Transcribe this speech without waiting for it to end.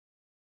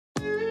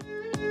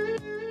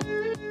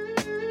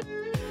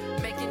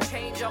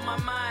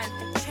my mind.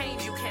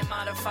 Change you can't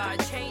modify,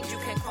 change you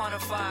can't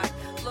quantify.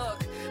 Look,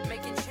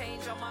 making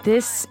change on my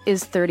This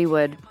is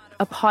 30wood,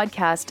 a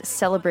podcast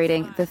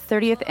celebrating the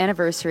 30th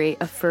anniversary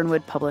of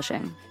Fernwood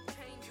Publishing.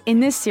 In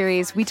this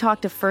series, we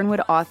talk to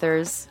Fernwood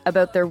authors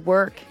about their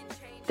work,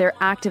 their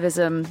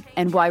activism,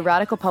 and why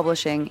radical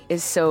publishing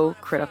is so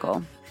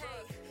critical.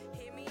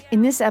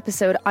 In this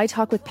episode, I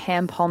talk with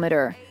Pam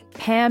Palmater.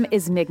 Pam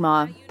is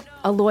Mi'kmaq,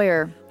 a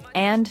lawyer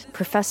and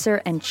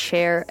professor and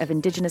chair of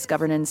Indigenous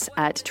governance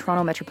at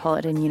Toronto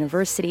Metropolitan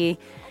University,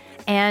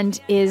 and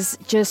is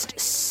just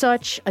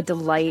such a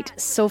delight,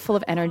 so full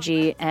of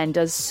energy, and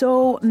does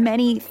so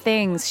many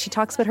things. She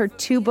talks about her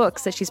 2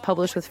 books that she's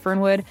published with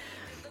Fernwood,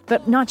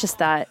 but not just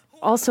that,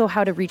 also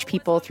how to reach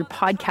people through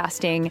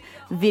podcasting,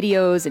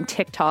 videos and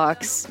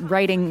TikToks,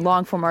 writing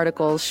long-form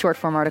articles,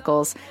 short-form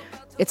articles.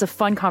 It's a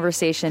fun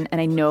conversation, and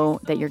I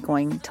know that you're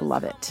going to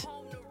love it.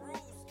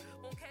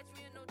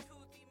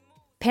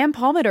 Pam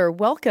Palmater,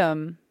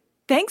 welcome.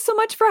 Thanks so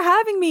much for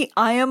having me.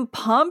 I am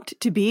pumped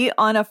to be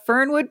on a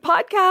Fernwood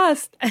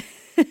podcast.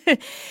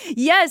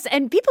 Yes,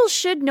 and people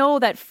should know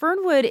that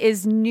Fernwood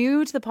is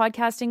new to the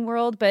podcasting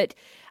world, but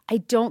I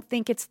don't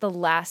think it's the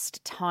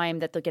last time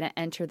that they're going to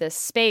enter this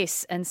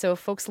space. And so if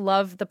folks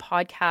love the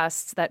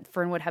podcasts that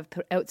Fernwood have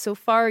put out so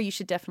far, you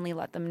should definitely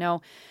let them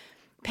know.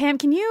 Pam,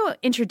 can you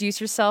introduce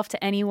yourself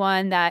to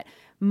anyone that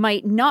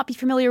might not be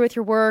familiar with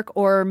your work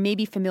or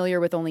maybe familiar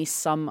with only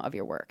some of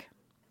your work?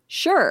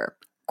 Sure.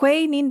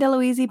 Kwe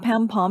Nindeloizi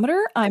Pam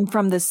Palmater. I'm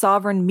from the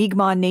sovereign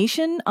Mi'kmaq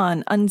Nation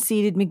on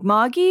unceded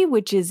Mi'kma'ki,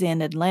 which is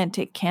in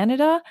Atlantic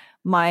Canada.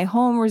 My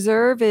home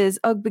reserve is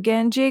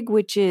Ugbaganjig,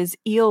 which is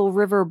Eel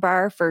River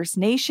Bar First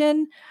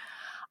Nation.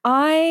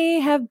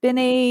 I have been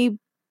a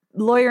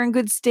lawyer in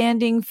good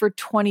standing for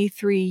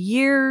 23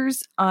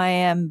 years. I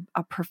am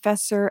a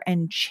professor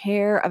and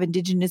chair of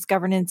Indigenous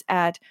governance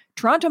at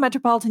Toronto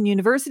Metropolitan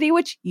University,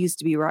 which used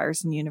to be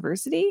Ryerson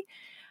University.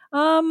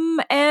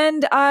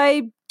 And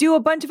I do a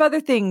bunch of other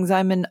things.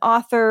 I'm an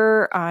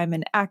author, I'm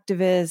an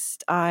activist,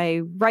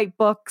 I write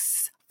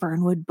books,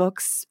 Fernwood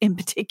books in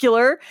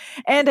particular,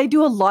 and I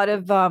do a lot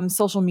of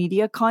social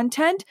media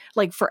content,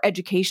 like for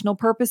educational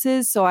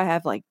purposes. So I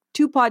have like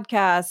 2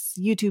 podcasts,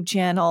 YouTube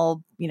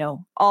channel,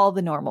 all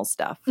the normal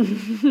stuff. Yeah,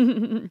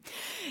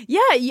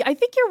 I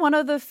think you're one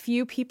of the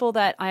few people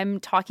that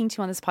I'm talking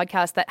to on this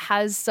podcast that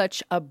has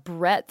such a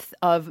breadth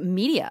of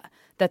media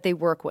that they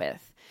work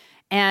with.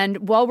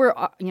 And while we're,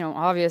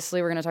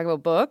 obviously we're going to talk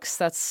about books.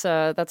 That's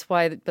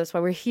why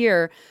we're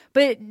here.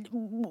 But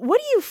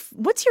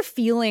what's your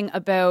feeling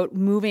about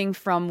moving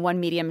from one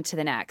medium to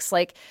the next?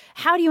 Like,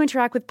 how do you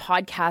interact with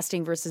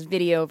podcasting versus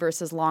video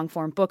versus long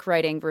form book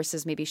writing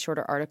versus maybe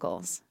shorter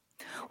articles?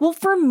 Well,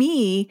 for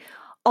me,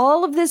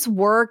 all of this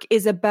work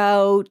is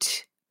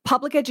about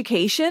public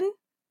education,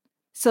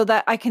 so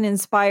that I can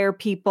inspire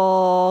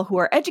people who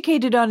are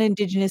educated on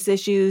Indigenous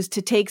issues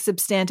to take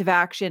substantive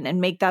action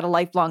and make that a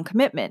lifelong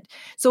commitment.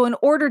 So in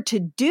order to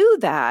do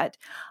that,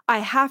 I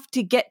have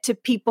to get to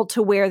people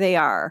to where they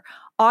are.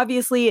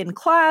 Obviously, in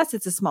class,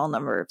 it's a small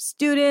number of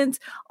students.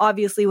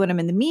 Obviously, when I'm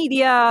in the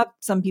media,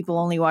 some people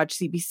only watch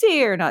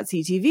CBC or not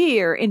CTV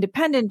or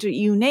independent or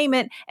you name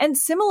it. And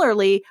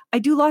similarly, I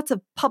do lots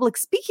of public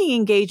speaking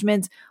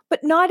engagements,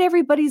 but not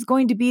everybody's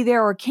going to be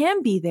there or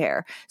can be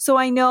there. So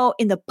I know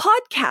in the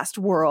podcast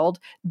world,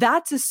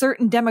 that's a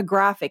certain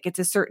demographic. It's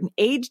a certain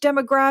age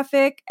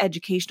demographic,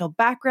 educational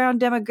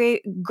background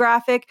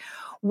demographic,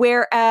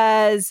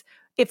 whereas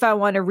if I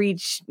want to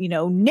reach,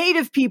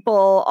 Native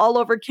people all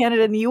over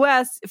Canada and the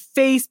US,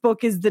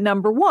 Facebook is the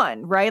number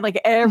one, right?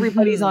 Like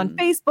everybody's on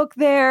Facebook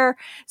there.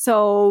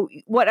 So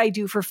what I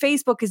do for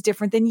Facebook is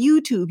different than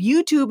YouTube.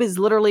 YouTube is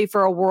literally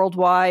for a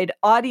worldwide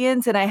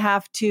audience. And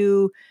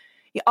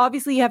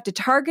obviously you have to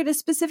target a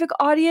specific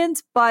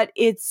audience, but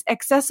it's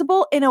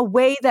accessible in a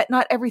way that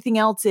not everything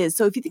else is.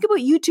 So if you think about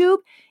YouTube,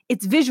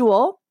 it's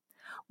visual,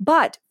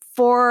 but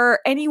for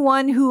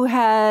anyone who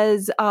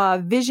has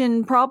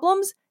vision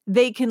problems,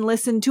 they can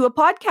listen to a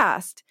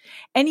podcast.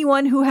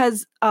 Anyone who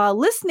has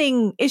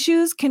listening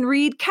issues can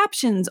read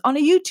captions on a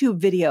YouTube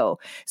video.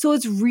 So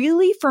it's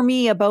really, for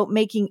me, about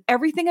making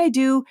everything I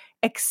do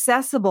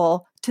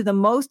accessible to the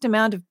most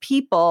amount of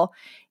people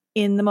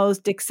in the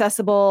most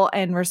accessible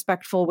and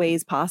respectful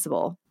ways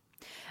possible.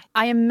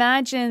 I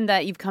imagine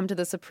that you've come to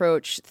this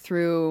approach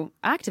through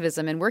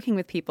activism and working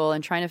with people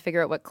and trying to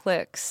figure out what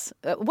clicks.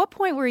 At what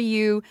point were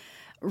you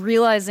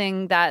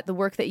realizing that the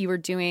work that you were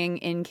doing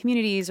in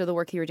communities or the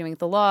work you were doing with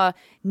the law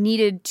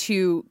needed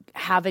to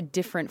have a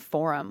different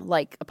forum,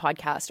 like a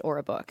podcast or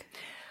a book?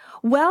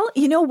 Well,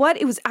 you know what?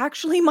 It was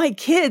actually my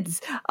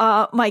kids.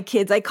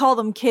 I call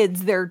them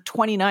kids. They're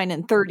 29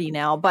 and 30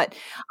 now, but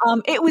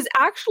it was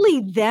actually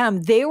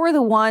them. They were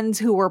the ones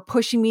who were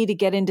pushing me to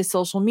get into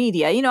social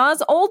media. I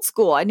was old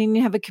school. I didn't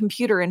even have a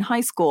computer in high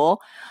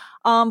school,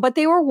 but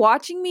they were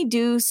watching me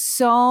do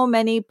so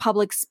many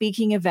public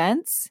speaking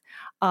events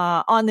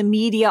on the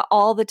media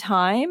all the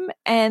time.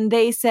 And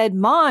they said,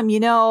 Mom,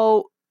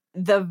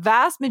 the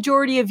vast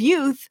majority of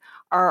youth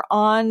are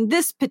on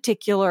this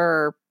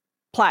particular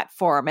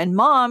platform. And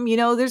mom,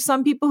 there's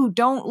some people who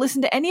don't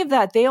listen to any of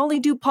that. They only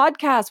do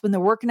podcasts when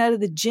they're working out of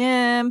the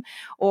gym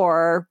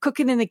or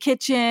cooking in the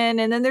kitchen.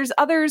 And then there's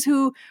others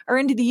who are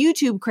into the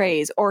YouTube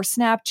craze or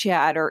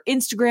Snapchat or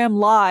Instagram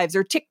lives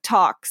or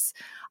TikToks.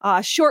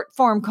 Short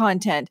form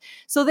content.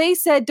 So they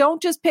said,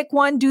 don't just pick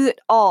one, do it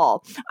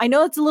all. I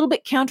know it's a little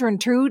bit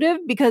counterintuitive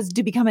because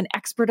to become an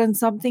expert on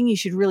something, you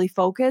should really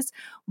focus,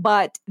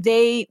 but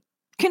they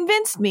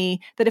convinced me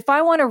that if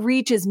I want to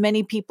reach as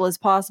many people as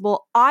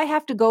possible, I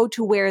have to go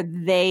to where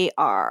they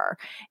are.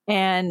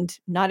 And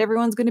not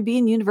everyone's going to be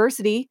in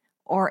university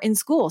or in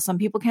school. Some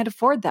people can't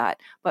afford that,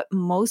 but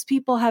most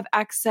people have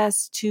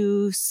access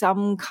to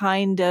some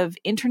kind of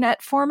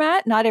internet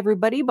format. Not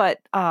everybody, but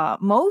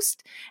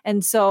most.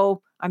 And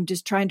so I'm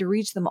just trying to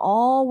reach them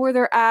all where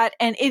they're at.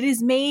 And it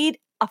has made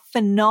a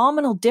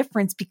phenomenal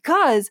difference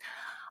because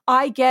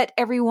I get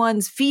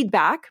everyone's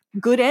feedback,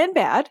 good and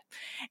bad,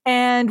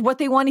 and what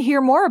they want to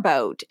hear more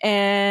about.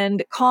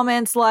 And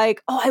comments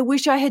like, oh, I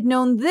wish I had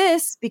known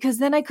this because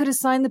then I could have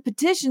signed the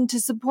petition to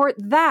support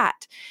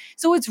that.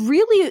 So it's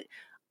really,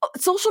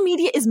 social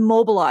media is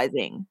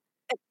mobilizing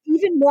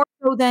even more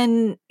so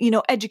than,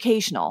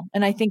 educational.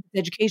 And I think it's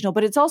educational,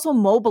 but it's also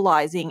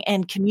mobilizing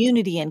and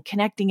community and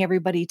connecting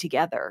everybody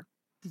together.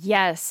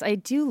 Yes, I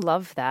do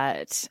love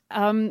that.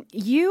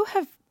 You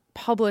have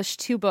published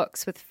 2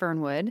 books with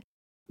Fernwood.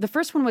 The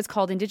first one was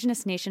called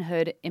Indigenous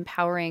Nationhood,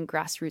 Empowering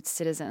Grassroots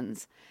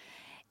Citizens.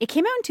 It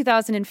came out in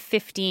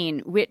 2015,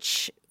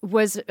 which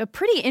was a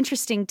pretty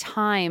interesting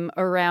time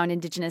around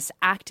Indigenous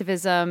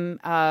activism.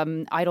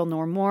 Idle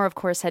No More, of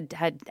course, had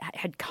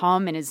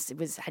come and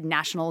had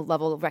national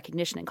level of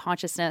recognition and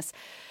consciousness.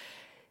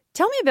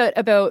 Tell me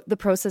about the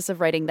process of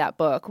writing that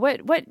book.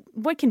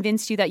 What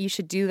convinced you that you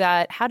should do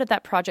that? How did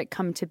that project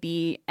come to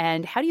be?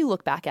 And how do you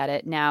look back at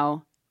it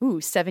now?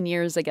 7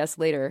 years, I guess,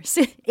 later.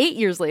 8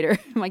 years later.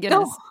 My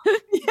goodness. Oh,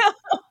 yeah.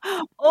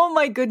 Oh,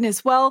 my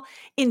goodness. Well,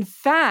 in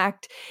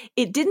fact,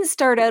 it didn't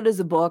start out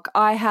as a book.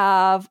 I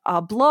have a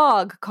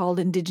blog called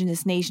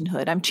Indigenous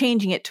Nationhood. I'm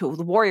changing it to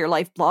the Warrior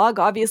Life blog,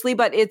 obviously,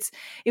 but it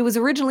was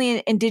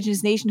originally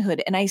Indigenous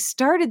Nationhood. And I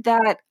started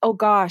that,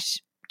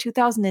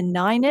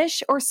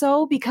 2009-ish or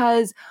so,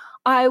 because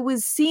I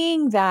was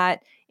seeing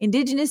that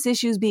Indigenous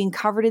issues being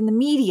covered in the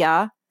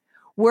media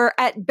were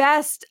at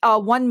best a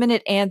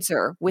 1-minute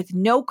answer with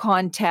no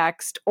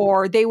context,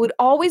 or they would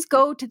always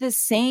go to the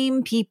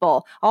same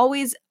people,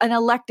 always an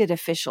elected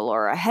official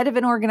or a head of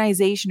an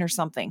organization or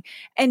something,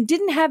 and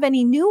didn't have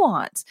any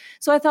nuance.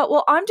 So I thought,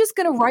 well, I'm just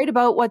going to write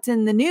about what's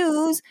in the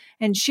news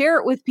and share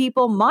it with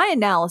people, my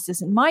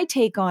analysis and my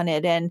take on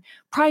it, and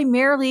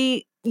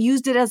primarily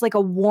used it as like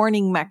a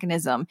warning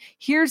mechanism.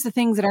 Here's the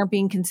things that aren't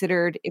being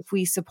considered. If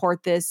we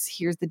support this,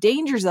 here's the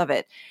dangers of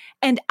it.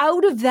 And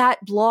out of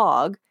that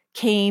blog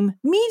came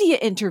media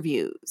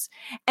interviews.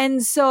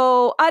 And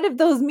so out of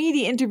those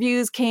media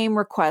interviews came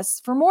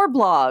requests for more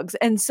blogs.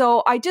 And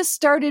so I just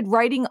started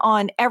writing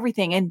on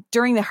everything. And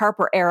during the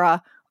Harper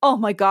era, oh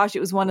my gosh, it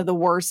was one of the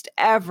worst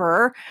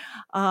ever.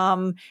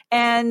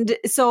 And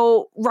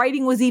so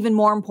writing was even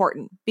more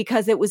important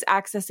because it was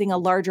accessing a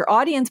larger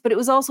audience, but it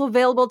was also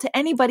available to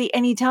anybody,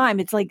 anytime.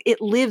 It's like it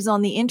lives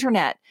on the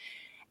internet.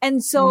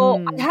 And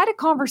so I had a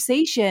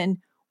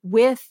conversation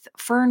with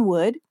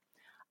Fernwood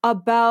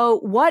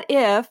about what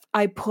if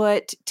I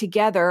put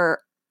together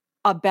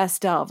a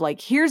best of,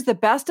 like, here's the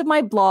best of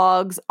my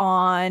blogs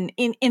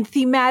in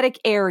thematic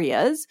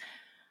areas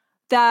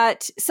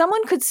that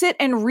someone could sit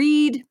and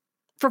read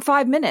for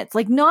 5 minutes,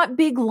 like not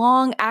big,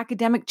 long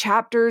academic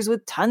chapters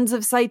with tons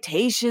of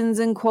citations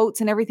and quotes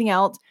and everything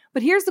else.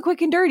 But here's the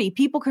quick and dirty.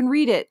 People can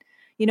read it,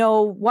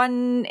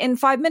 1 in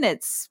 5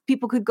 minutes.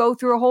 People could go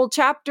through a whole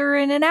chapter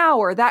in an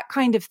hour, that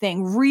kind of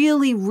thing.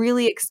 Really,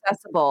 really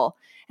accessible.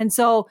 And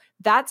so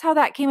that's how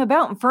that came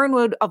about. And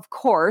Fernwood, of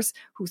course,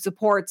 who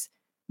supports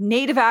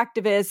Native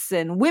activists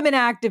and women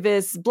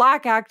activists,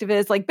 Black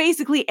activists, like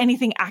basically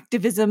anything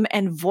activism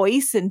and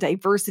voice and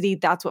diversity,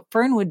 that's what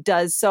Fernwood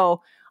does.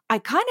 So I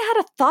kind of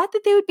had a thought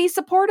that they would be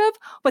supportive,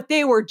 but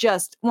they were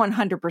just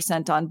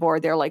 100% on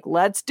board. They're like,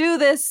 let's do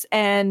this.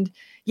 And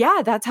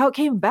yeah, that's how it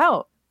came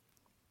about.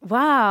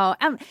 Wow.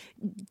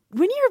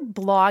 When you're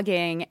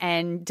blogging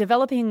and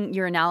developing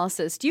your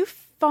analysis, do you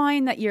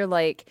find that you're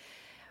like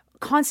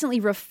constantly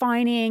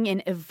refining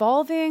and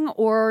evolving,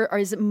 or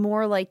is it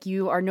more like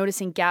you are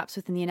noticing gaps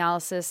within the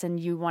analysis and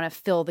you want to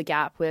fill the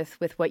gap with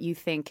what you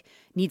think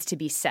needs to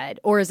be said?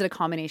 Or is it a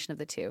combination of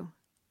the two?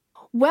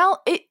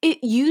 Well, it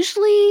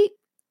usually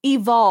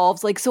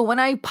evolves. Like, so when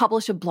I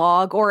publish a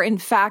blog or in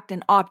fact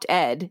an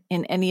op-ed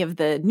in any of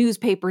the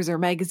newspapers or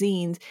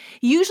magazines,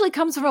 it usually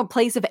comes from a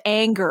place of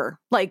anger,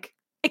 like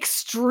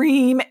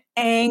extreme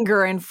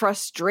anger and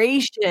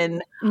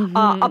frustration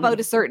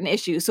about a certain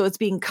issue. So it's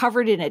being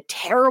covered in a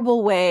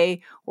terrible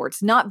way, or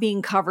it's not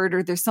being covered,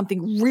 or there's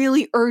something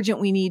really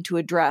urgent we need to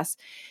address.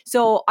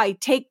 So I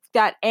take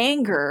that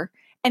anger,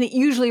 and it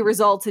usually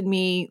results in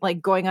me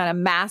like going on a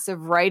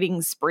massive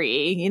writing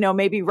spree,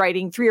 maybe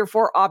writing 3 or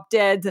 4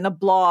 op-eds and a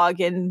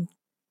blog and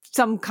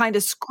some kind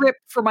of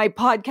script for my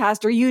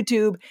podcast or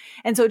YouTube.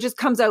 And so it just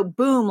comes out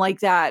boom like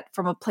that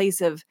from a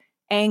place of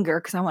anger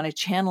because I want to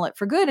channel it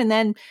for good. And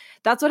then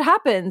that's what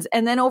happens.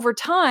 And then over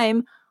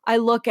time, I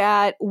look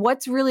at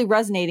what's really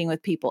resonating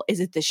with people.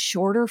 Is it the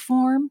shorter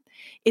form?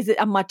 Is it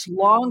a much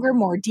longer,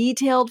 more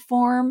detailed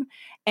form?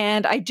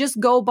 And I just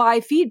go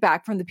by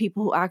feedback from the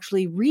people who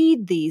actually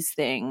read these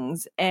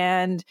things.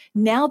 And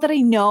now that I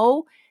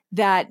know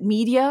that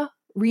media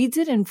reads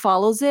it and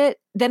follows it,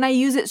 then I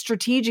use it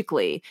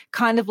strategically,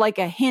 kind of like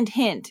a hint,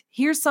 hint.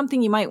 Here's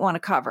something you might want to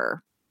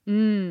cover.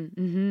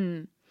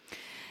 Mm-hmm.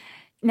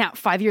 Now,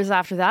 5 years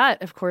after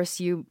that, of course,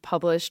 you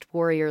published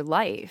Warrior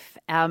Life.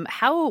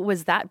 How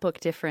was that book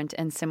different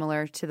and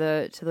similar to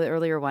the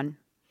earlier one?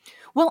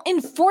 Well,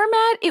 in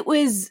format, it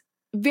was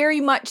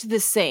very much the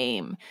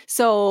same.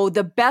 So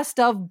the best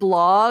of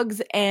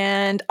blogs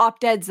and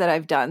op-eds that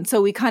I've done.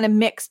 So we kind of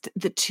mixed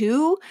the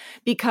two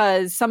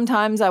because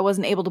sometimes I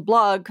wasn't able to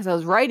blog because I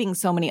was writing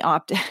so many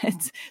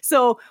op-eds.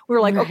 So we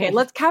were like, okay,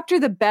 let's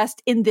capture the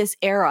best in this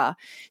era.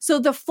 So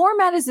the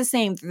format is the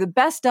same. The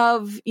best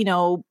of,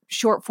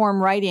 short form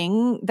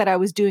writing that I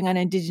was doing on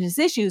Indigenous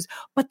issues.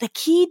 But the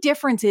key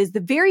difference is the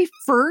very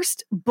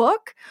first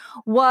book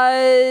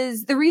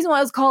was the reason why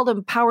it was called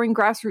Empowering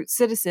Grassroots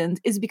Citizens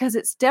is because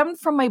it stemmed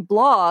from my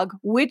blog,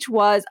 which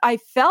was I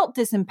felt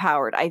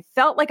disempowered. I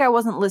felt like I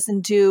wasn't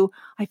listened to.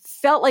 I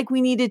felt like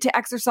we needed to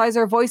exercise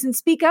our voice and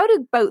speak out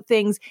about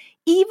things,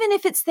 even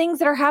if it's things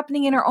that are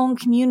happening in our own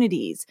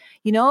communities,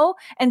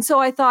 And so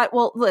I thought,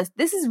 well, listen,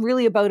 this is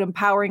really about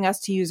empowering us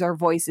to use our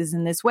voices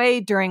in this way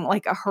during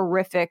like a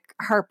horrific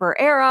Harper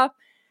era.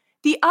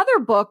 The other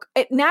book,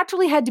 it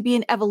naturally had to be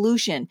an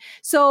evolution.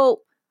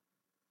 So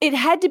it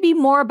had to be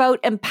more about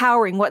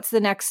empowering. What's the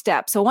next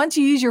step? So once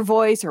you use your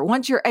voice or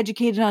once you're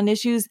educated on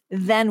issues,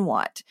 then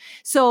what?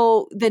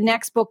 So the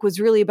next book was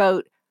really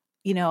about,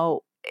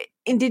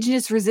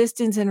 Indigenous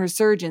resistance and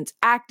resurgence,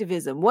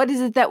 activism. What is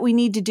it that we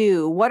need to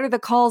do? What are the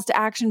calls to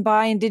action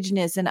by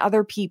Indigenous and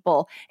other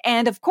people?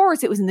 And of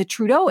course, it was in the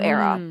Trudeau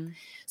era.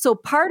 So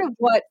part of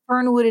what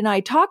Fernwood and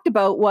I talked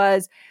about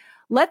was,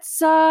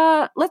 let's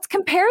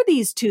compare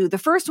these two. The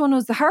first one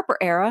was the Harper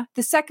era.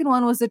 The second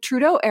one was the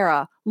Trudeau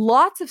era.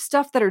 Lots of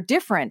stuff that are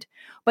different,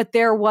 but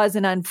there was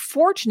an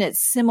unfortunate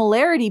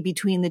similarity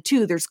between the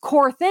two. There's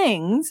core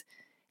things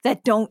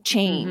that don't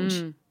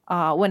change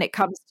when it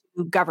comes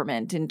to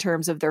government in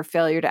terms of their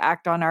failure to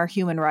act on our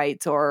human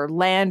rights or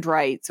land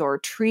rights or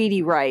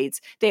treaty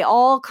rights. They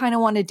all kind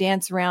of want to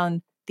dance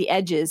around the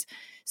edges.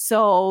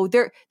 So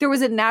there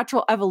was a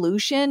natural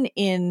evolution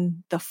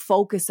in the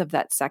focus of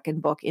that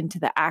second book into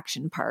the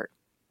action part.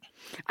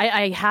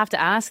 I have to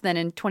ask then,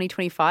 in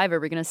 2025, are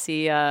we going to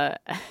see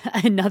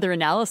another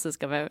analysis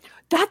come out?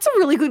 That's a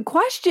really good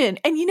question.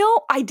 And,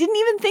 I didn't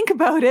even think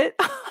about it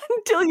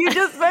until you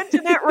just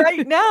mentioned it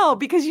right now,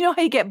 because you know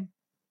how you get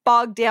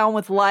bogged down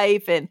with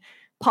life and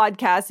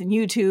podcasts and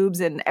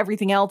YouTubes and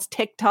everything else,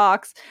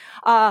 TikToks.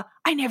 I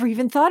never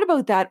even thought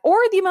about that, or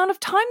the amount of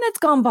time that's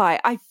gone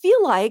by. I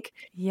feel like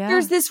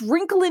there's this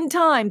wrinkle in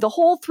time. The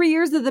whole 3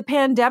 years of the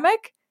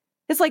pandemic,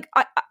 it's like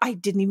I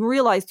didn't even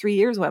realize 3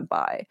 years went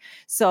by.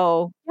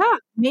 So yeah,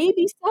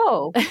 maybe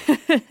so.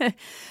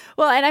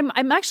 Well, and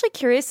I'm actually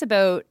curious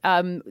about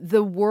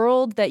the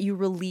world that you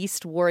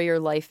released Warrior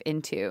Life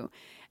into.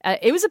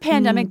 It was a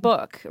pandemic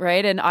book,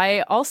 right? And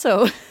I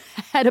also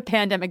had a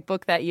pandemic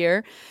book that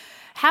year.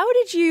 How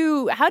did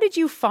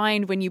you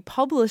find when you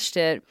published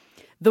it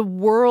the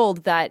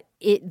world that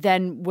it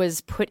then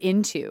was put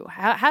into?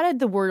 How did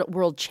the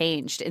world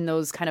change in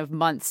those kind of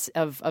months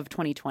of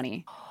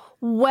 2020?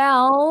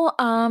 Well,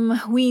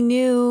 we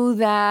knew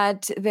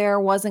that there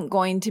wasn't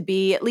going to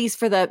be, at least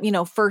for the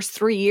first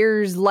 3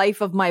 years life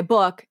of my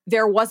book,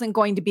 there wasn't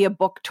going to be a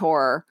book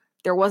tour.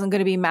 There wasn't going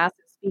to be massive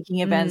speaking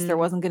events. There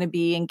wasn't going to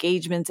be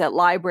engagements at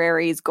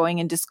libraries, going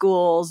into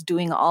schools,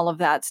 doing all of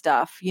that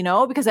stuff,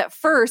 because at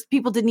first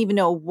people didn't even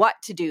know what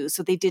to do.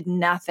 So they did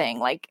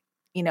nothing.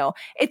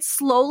 It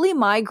slowly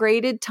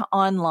migrated to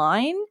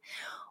online.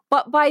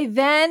 But by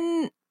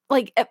then,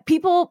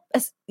 people,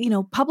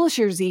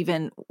 publishers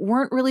even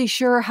weren't really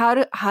sure how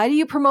do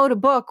you promote a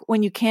book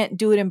when you can't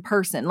do it in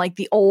person, like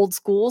the old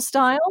school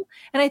style.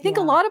 And I think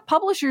a lot of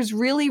publishers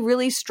really,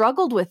 really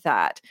struggled with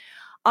that.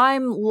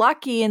 I'm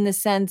lucky in the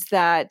sense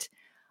that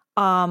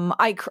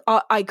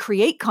I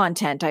create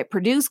content, I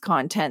produce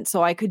content,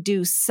 so I could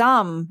do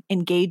some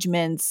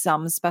engagements,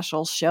 some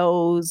special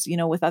shows,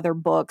 with other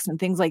books and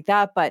things like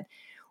that. But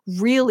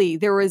really,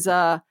 there was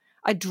a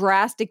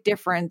drastic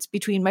difference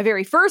between my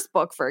very first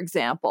book, for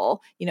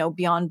example,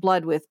 Beyond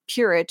Blood with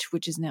Purich,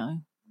 which is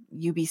now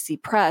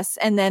UBC Press,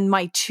 and then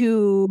my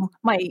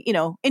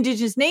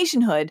Indigenous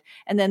Nationhood,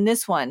 and then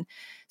this one.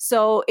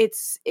 So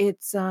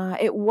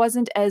it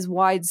wasn't as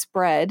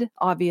widespread,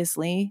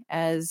 obviously,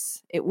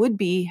 as it would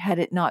be had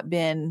it not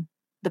been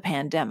the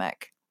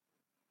pandemic.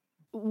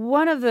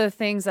 One of the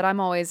things that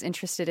I'm always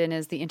interested in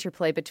is the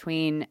interplay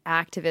between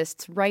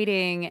activists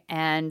writing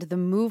and the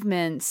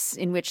movements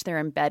in which they're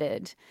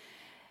embedded.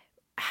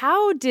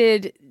 How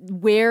did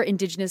where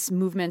Indigenous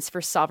movements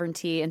for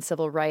sovereignty and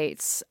civil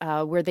rights,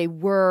 where they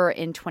were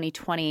in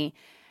 2020,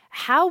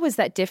 how was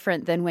that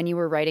different than when you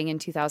were writing in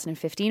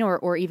 2015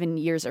 or even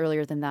years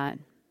earlier than that?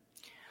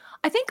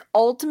 I think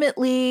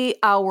ultimately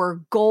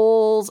our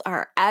goals,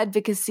 our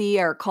advocacy,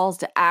 our calls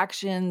to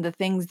action, the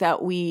things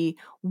that we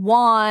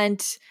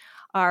want,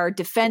 our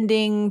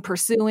defending,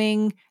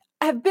 pursuing,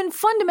 have been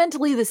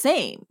fundamentally the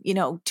same,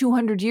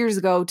 200 years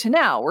ago to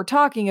now. We're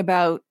talking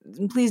about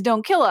please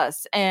don't kill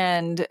us,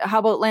 and how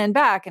about land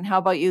back, and how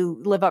about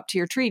you live up to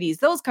your treaties,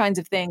 those kinds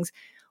of things.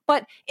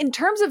 But in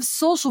terms of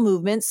social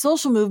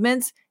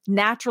movements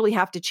naturally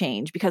have to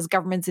change because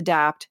governments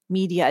adapt,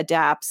 media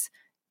adapts,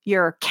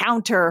 your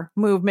counter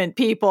movement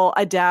people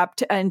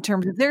adapt in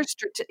terms of their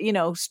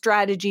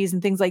strategies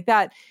and things like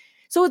that.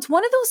 So it's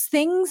one of those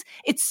things,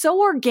 it's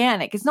so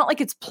organic. It's not like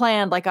it's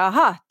planned, like,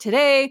 aha,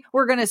 today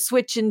we're going to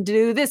switch and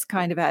do this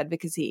kind of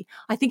advocacy.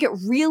 I think it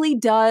really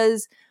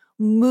does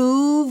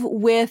move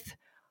with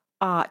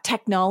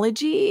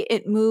technology.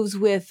 It moves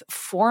with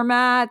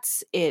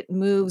formats. It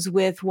moves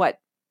with what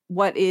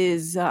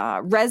is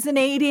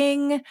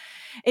resonating.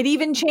 It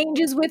even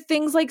changes with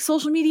things like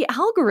social media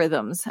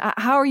algorithms.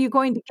 How are you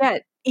going to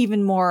get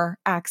even more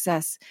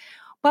access?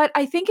 But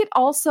I think it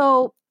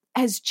also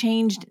has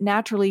changed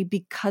naturally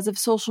because of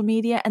social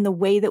media and the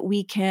way that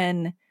we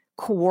can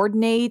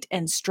coordinate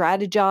and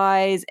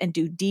strategize and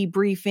do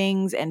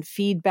debriefings and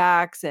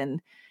feedbacks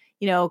and,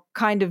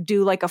 kind of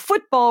do like a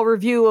football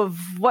review of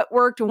what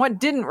worked and what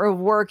didn't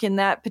work in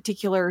that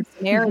particular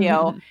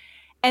scenario.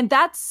 And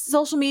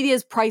social media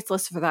is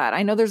priceless for that.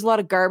 I know there's a lot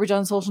of garbage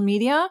on social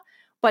media,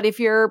 but if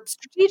you're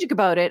strategic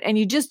about it and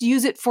you just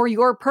use it for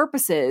your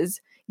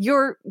purposes,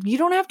 you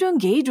don't have to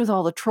engage with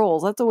all the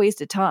trolls. That's a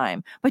waste of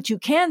time. But you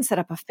can set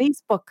up a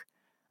Facebook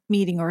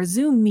meeting or a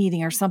Zoom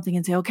meeting or something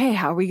and say, okay,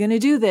 how are we going to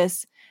do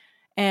this?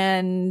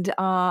 And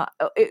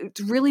it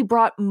really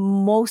brought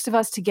most of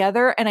us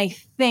together. And I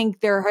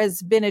think there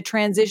has been a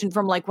transition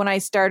from like when I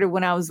started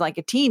when I was like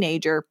a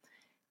teenager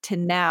to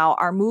now.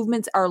 Our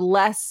movements are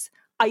less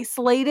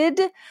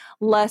isolated,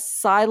 less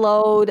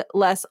siloed,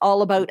 less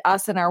all about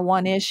us and our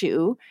one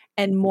issue,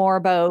 and more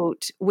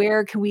about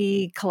where can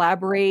we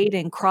collaborate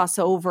and cross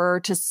over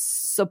to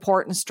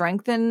support and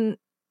strengthen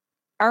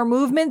our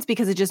movements,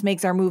 because it just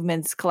makes our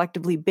movements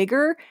collectively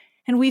bigger.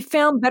 And we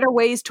found better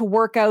ways to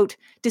work out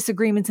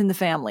disagreements in the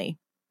family,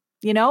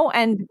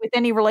 and with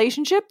any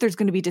relationship, there's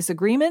going to be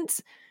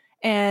disagreements,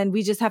 and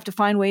we just have to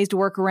find ways to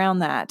work around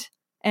that.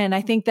 And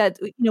I think that,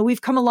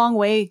 we've come a long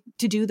way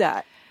to do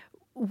that.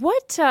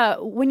 What,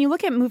 when you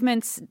look at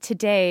movements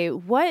today,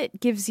 what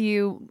gives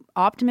you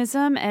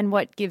optimism and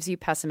what gives you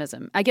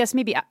pessimism? I guess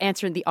maybe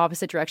answer in the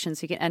opposite direction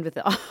so you can end with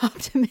the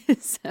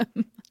optimism.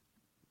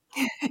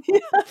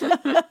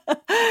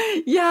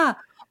 Yeah.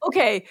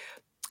 Okay.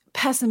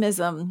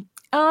 Pessimism.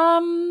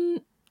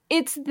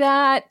 It's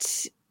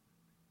that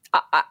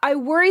I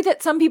worry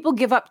that some people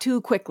give up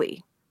too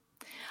quickly.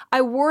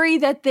 I worry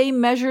that they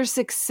measure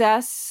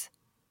success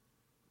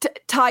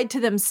tied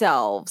to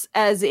themselves,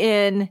 as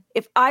in,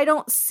 if I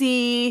don't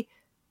see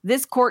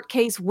this court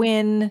case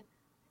win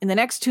in the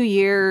next 2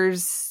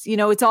 years,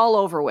 it's all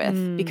over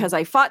with because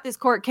I fought this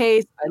court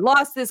case, I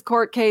lost this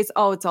court case,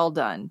 oh, it's all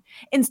done.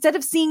 Instead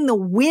of seeing the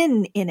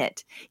win in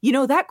it.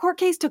 That court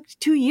case took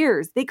 2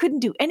 years. They couldn't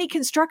do any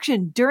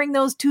construction during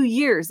those 2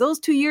 years. Those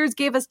 2 years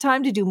gave us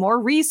time to do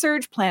more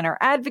research, plan our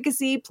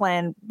advocacy,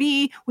 plan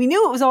B. We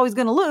knew it was always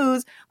going to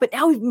lose, but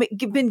now we've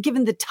been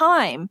given the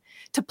time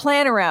to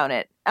plan around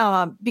it.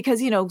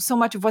 Because, so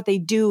much of what they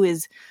do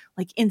is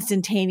like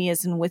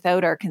instantaneous and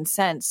without our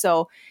consent.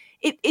 So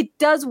it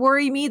does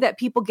worry me that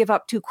people give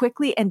up too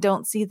quickly and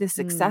don't see the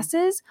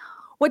successes.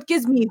 What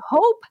gives me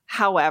hope,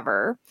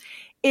 however,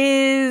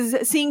 is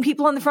seeing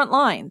people on the front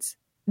lines.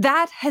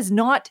 That has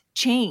not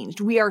changed.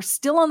 We are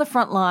still on the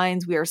front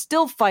lines. We are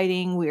still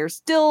fighting. We are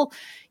still,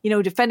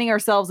 defending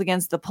ourselves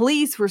against the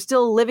police. We're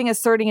still living,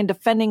 asserting, and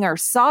defending our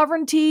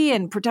sovereignty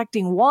and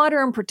protecting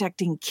water and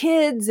protecting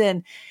kids.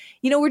 And,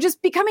 we're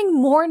just becoming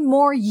more and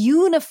more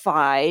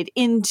unified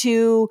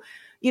into,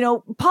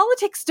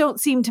 politics don't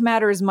seem to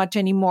matter as much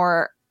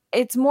anymore.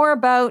 It's more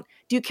about,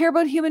 do you care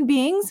about human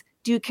beings?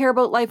 Do you care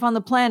about life on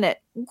the planet?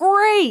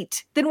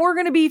 Great. Then we're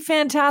going to be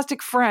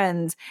fantastic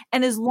friends.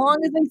 And as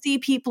long as I see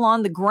people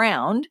on the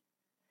ground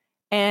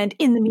and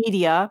in the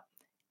media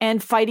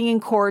and fighting in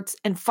courts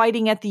and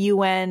fighting at the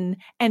UN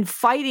and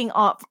fighting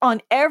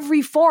on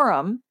every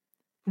forum,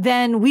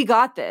 then we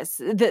got this.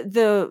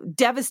 The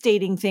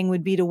devastating thing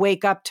would be to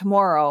wake up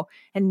tomorrow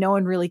and no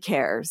one really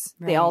cares.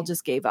 Right. They all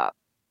just gave up.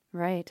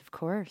 Right, of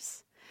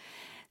course.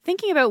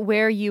 Thinking about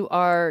where you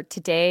are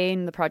today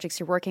and the projects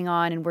you're working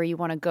on and where you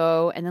want to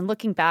go, and then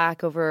looking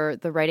back over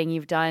the writing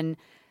you've done,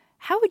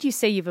 how would you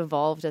say you've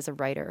evolved as a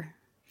writer?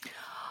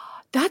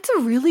 That's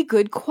a really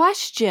good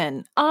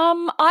question.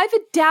 I've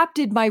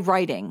adapted my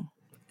writing.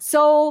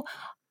 So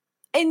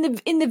in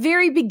the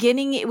very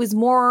beginning, it was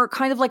more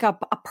kind of like a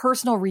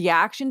personal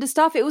reaction to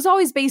stuff. It was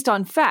always based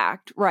on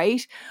fact,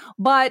 right?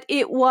 But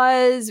it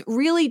was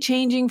really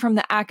changing from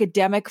the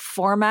academic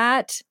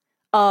format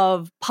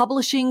of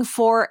publishing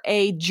for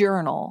a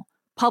journal,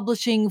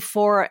 publishing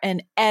for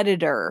an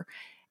editor,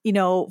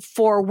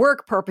 for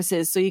work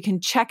purposes. So you can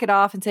check it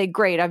off and say,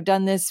 great, I've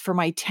done this for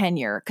my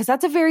tenure. Because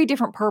that's a very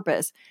different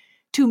purpose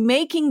to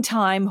making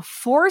time,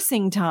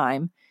 forcing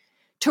time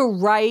to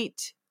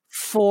write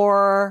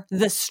for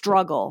the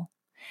struggle.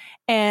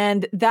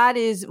 And that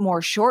is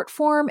more short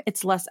form.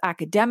 It's less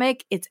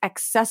academic. It's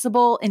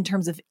accessible in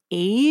terms of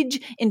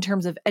age, in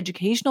terms of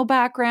educational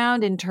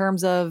background, in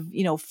terms of,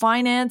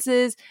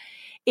 finances.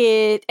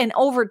 And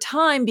over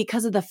time,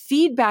 because of the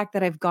feedback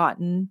that I've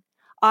gotten,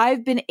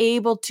 I've been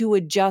able to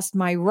adjust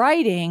my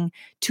writing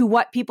to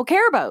what people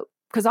care about.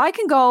 Because I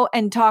can go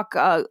and talk,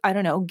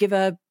 give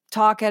a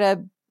talk at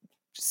a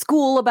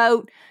school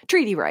about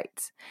treaty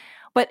rights.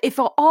 But if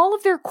all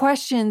of their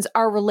questions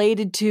are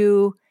related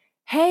to,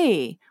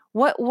 hey,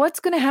 what's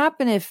going to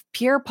happen if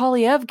Pierre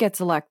Poilievre gets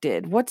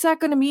elected? What's that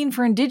going to mean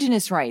for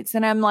Indigenous rights?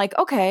 And I'm like,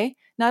 okay,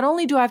 not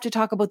only do I have to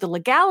talk about the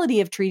legality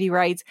of treaty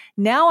rights,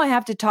 now I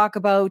have to talk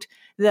about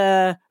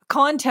the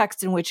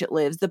context in which it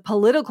lives, the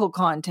political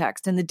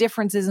context, and the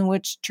differences in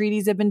which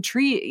treaties have been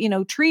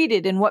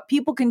treated, and what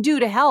people can do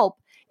to help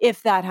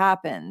if that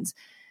happens.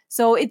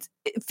 So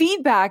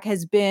feedback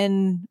has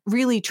been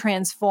really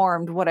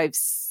transformed what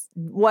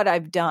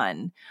I've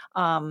done.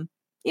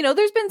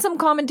 There's been some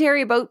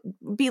commentary about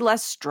be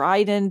less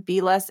strident, be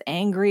less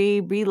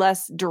angry, be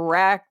less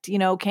direct.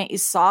 Can't you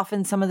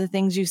soften some of the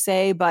things you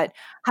say? But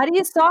how do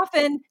you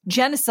soften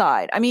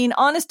genocide? I mean,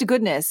 honest to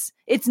goodness,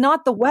 it's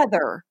not the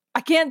weather. I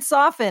can't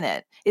soften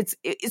it.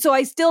 So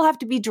I still have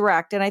to be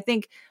direct. And I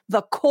think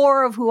the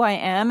core of who I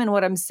am and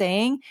what I'm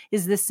saying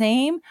is the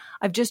same.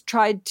 I've just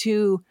tried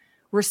to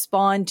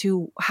respond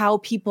to how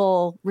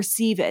people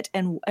receive it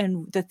and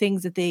the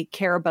things that they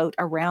care about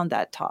around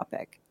that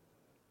topic.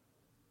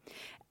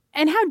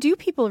 And how do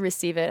people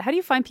receive it? How do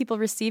you find people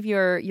receive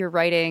your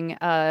writing,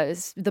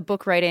 the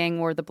book writing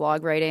or the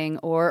blog writing,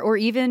 or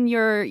even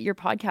your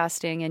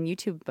podcasting and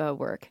YouTube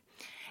work?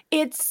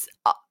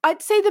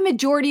 I'd say the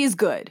majority is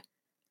good.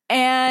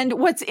 And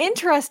what's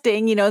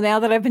interesting, now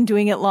that I've been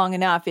doing it long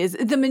enough, is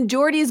the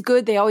majority is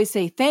good. They always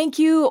say thank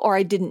you, or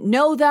I didn't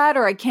know that,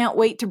 or I can't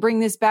wait to bring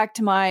this back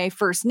to my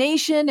First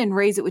Nation and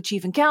raise it with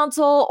Chief and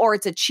Council, or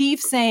it's a chief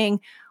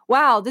saying,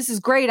 wow, this is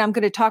great. I'm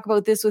going to talk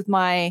about this with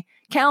my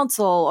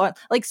council.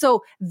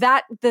 So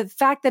that the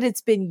fact that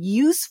it's been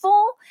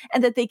useful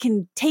and that they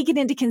can take it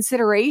into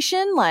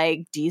consideration,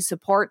 like, do you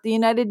support the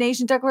United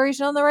Nations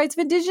Declaration on the Rights of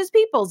Indigenous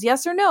Peoples?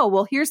 Yes or no?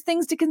 Well, here's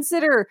things to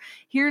consider.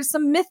 Here's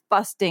some myth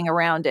busting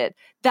around it.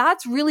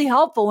 That's really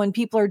helpful when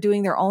people are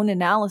doing their own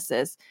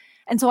analysis.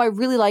 And so I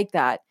really like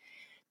that.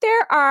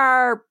 There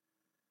are,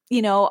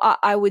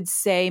 I would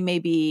say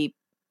maybe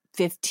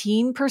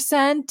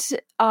 15%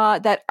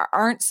 that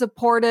aren't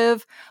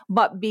supportive,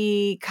 but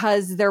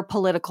because they're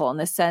political in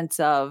the sense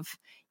of,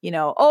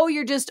 oh,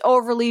 you're just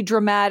overly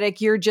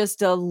dramatic. You're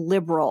just a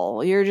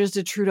liberal. You're just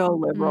a Trudeau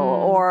liberal,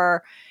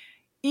 or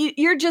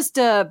you're just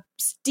a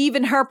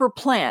Stephen Harper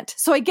plant.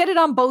 So I get it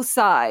on both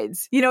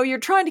sides. You're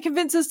trying to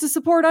convince us to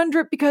support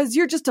UNDRIP because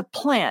you're just a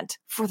plant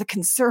for the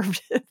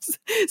Conservatives.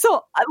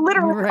 So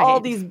literally all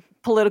these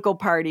political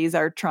parties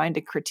are trying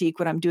to critique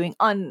what I'm doing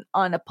on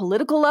a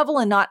political level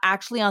and not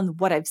actually on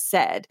what I've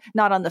said,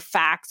 not on the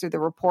facts or the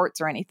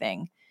reports or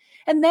anything.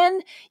 And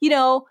then,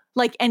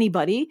 like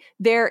anybody,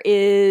 there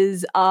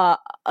is,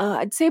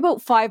 I'd say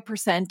about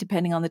 5%,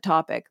 depending on the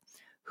topic,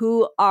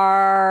 who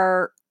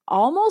are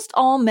almost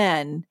all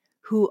men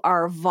who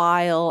are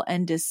vile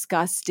and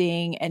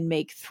disgusting and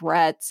make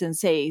threats and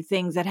say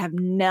things that have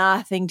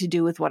nothing to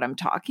do with what I'm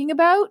talking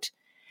about.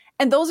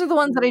 And those are the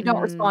ones that I don't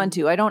respond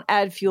to. I don't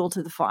add fuel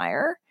to the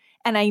fire.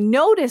 And I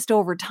noticed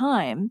over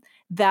time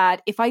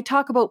that if I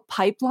talk about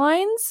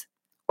pipelines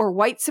or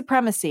white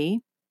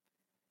supremacy,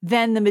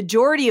 then the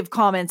majority of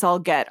comments I'll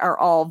get are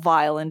all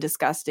vile and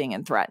disgusting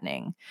and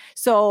threatening.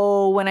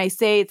 So when I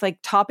say it's like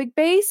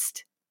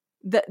topic-based,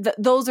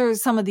 those are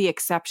some of the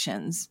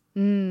exceptions.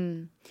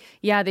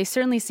 Yeah, they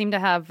certainly seem to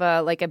have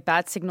like a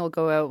bat signal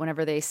go out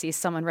whenever they see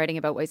someone writing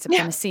about white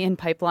supremacy and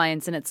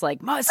pipelines, and it's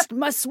like must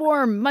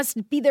swarm,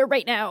 must be there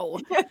right now.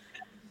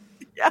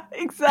 Yeah,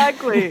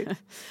 exactly.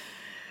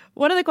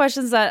 One of the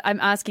questions that I'm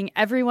asking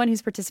everyone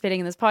who's participating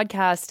in this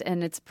podcast,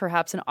 and it's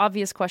perhaps an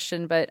obvious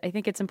question, but I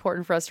think it's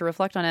important for us to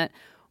reflect on it.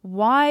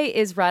 Why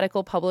is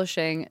radical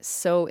publishing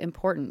so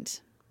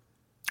important?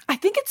 I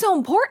think it's so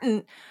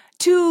important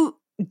to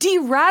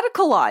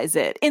de-radicalize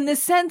it in the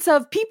sense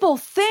of people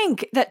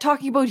think that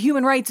talking about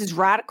human rights is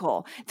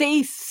radical.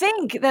 They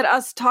think that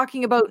us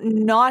talking about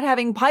not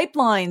having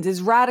pipelines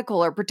is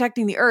radical or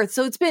protecting the earth.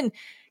 So it's been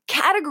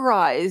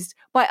categorized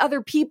by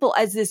other people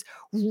as this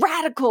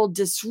radical,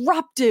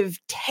 disruptive,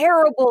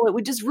 terrible, it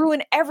would just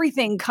ruin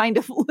everything kind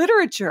of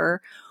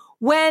literature.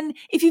 When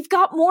if you've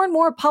got more and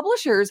more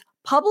publishers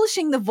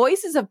publishing the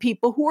voices of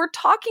people who are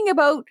talking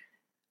about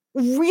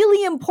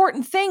really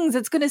important things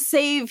that's going to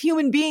save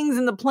human beings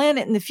and the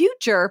planet in the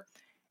future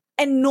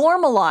and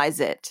normalize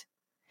it.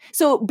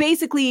 So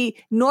basically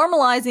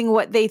normalizing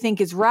what they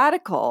think is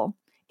radical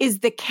is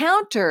the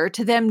counter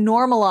to them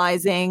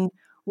normalizing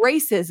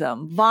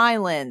racism,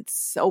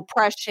 violence,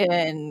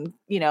 oppression,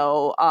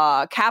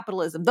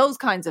 capitalism, those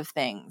kinds of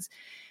things.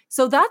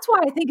 So that's why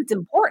I think it's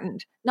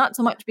important, not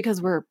so much because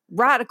we're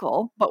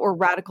radical, but we're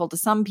radical to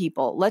some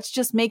people. Let's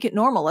just make it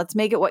normal. Let's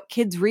make it what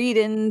kids read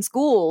in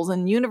schools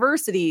and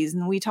universities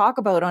and we talk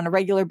about on a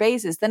regular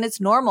basis. Then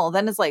it's normal.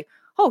 Then it's like,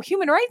 oh,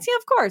 human rights? Yeah,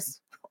 of course.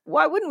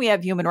 Why wouldn't we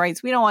have human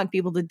rights? We don't want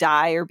people to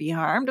die or be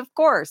harmed, of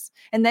course.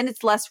 And then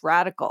it's less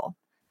radical.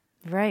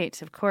 Right,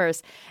 of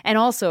course. And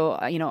also,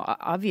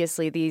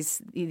 obviously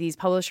these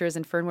publishers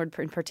and Fernwood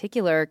in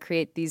particular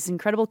create these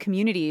incredible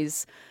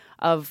communities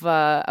of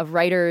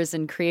writers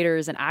and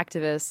creators and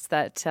activists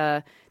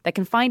that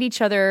can find each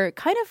other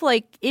kind of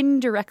like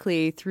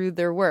indirectly through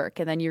their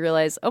work. And then you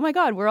realize, oh my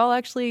God, we're all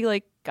actually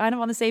like kind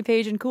of on the same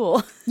page and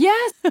cool.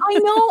 Yes, I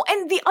know.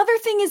 And the other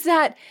thing is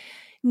that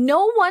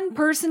no one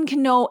person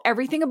can know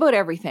everything about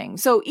everything.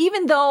 So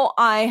even though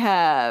I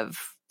have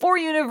 4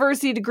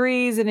 university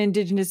degrees in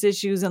Indigenous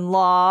issues and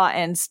law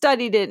and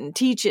studied it and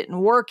teach it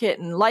and work it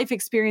and life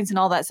experience and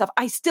all that stuff,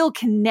 I still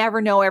can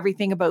never know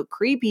everything about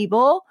Cree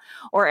people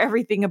or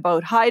everything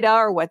about Haida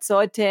or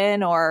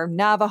Wet'suwet'en or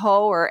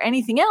Navajo or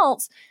anything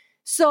else.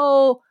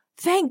 So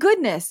thank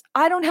goodness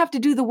I don't have to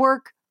do the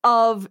work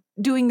of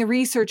doing the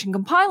research and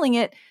compiling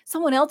it.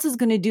 Someone else is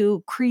going to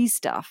do Cree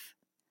stuff.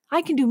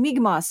 I can do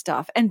Mi'kmaq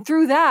stuff. And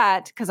through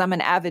that, because I'm an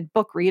avid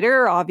book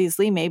reader,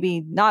 obviously, maybe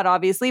not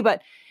obviously,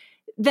 but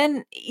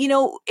then,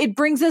 it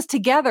brings us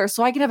together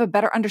so I can have a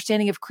better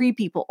understanding of Cree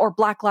people or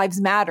Black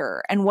Lives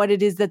Matter and what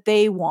it is that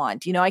they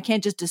want. I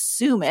can't just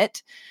assume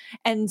it.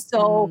 And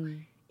so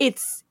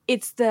it's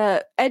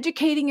the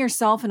educating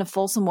yourself in a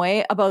fulsome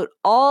way about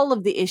all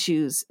of the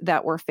issues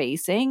that we're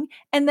facing.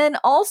 And then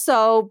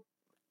also,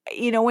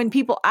 when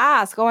people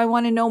ask, oh, I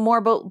want to know more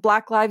about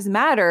Black Lives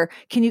Matter,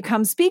 can you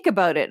come speak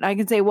about it? And I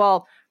can say,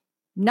 well,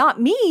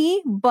 not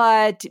me,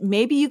 but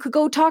maybe you could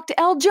go talk to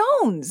Elle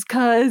Jones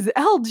because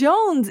Elle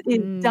Jones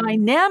is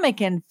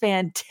dynamic and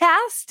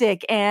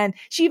fantastic. And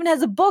she even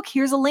has a book.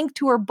 Here's a link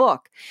to her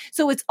book.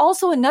 So it's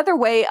also another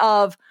way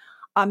of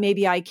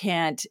maybe I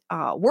can't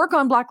work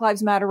on Black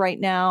Lives Matter right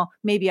now.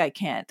 Maybe I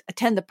can't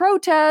attend the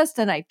protest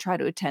and I try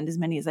to attend as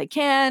many as I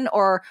can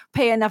or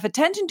pay enough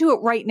attention to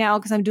it right now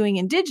because I'm doing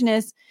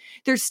Indigenous.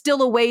 There's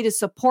still a way to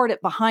support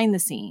it behind the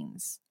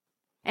scenes.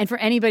 And for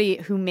anybody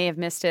who may have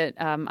missed it,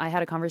 I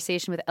had a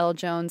conversation with Elle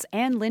Jones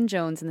and Lynn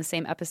Jones in the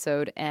same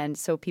episode. And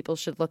so people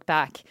should look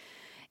back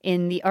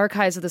in the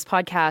archives of this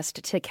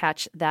podcast to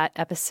catch that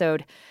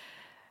episode.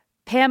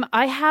 Pam,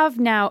 I have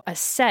now a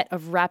set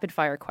of rapid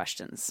fire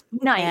questions.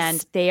 Nice.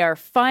 And they are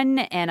fun,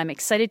 and I'm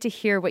excited to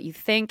hear what you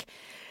think.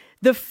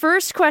 The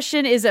first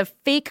question is a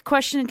fake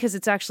question because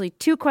it's actually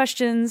 2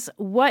 questions.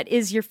 What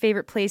is your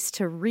favorite place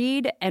to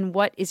read, and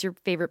what is your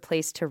favorite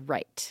place to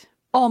write?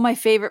 Oh, my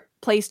favorite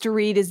place to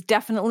read is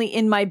definitely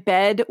in my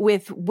bed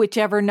with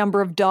whichever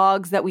number of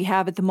dogs that we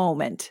have at the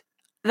moment.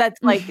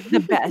 That's like the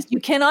best.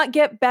 You cannot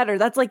get better.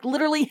 That's like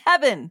literally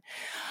heaven.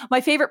 My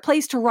favorite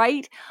place to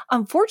write,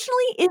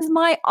 unfortunately, is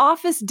my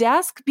office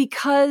desk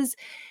because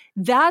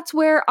that's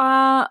where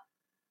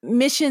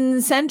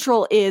Mission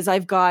Central is.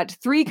 I've got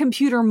 3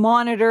 computer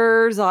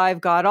monitors. I've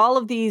got all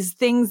of these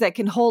things that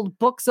can hold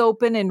books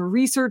open and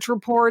research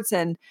reports.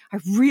 And I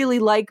really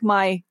like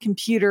my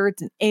computer.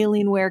 It's an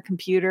Alienware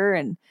computer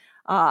and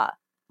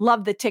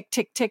love the tick,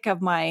 tick, tick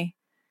of my,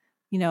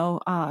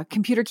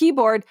 computer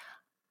keyboard,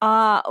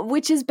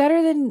 which is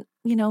better than,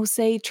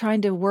 say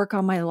trying to work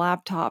on my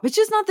laptop. It's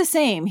just not the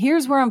same.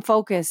 Here's where I'm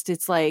focused.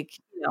 It's like,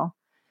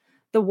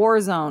 the war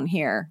zone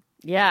here.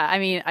 Yeah, I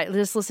mean,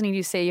 just listening to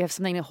you say you have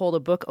something to hold a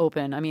book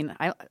open. I mean,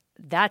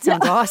 that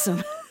sounds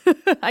awesome.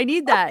 I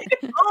need that.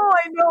 Oh,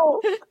 I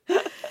know.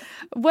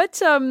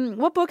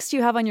 What books do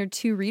you have on your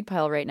to-read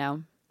pile right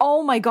now?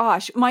 Oh my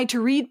gosh, my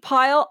to-read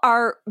pile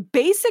are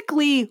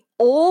basically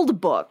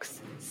old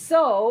books.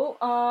 So,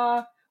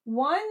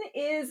 one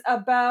is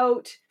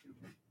about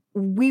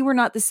We Were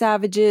Not the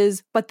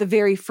Savages, but the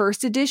very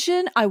first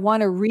edition. I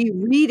want to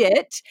reread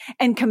it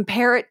and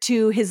compare it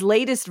to his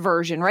latest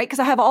version, right? Because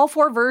I have all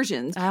 4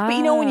 versions. But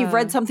when you've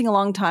read something a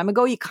long time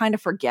ago, you kind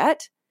of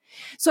forget.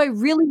 So I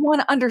really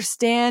want to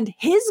understand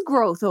his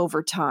growth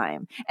over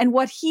time and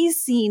what he's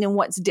seen and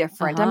what's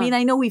different. I mean,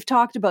 I know we've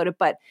talked about it,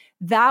 but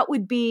that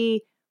would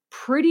be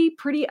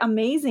pretty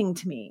amazing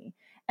to me.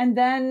 And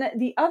then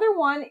the other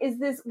one is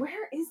this.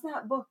 Where is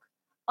that book?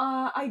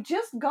 I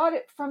just got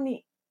it from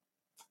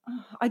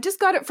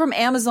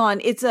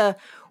Amazon. It's a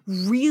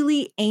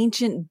really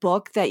ancient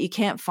book that you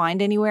can't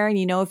find anywhere. And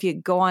if you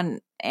go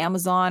on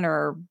Amazon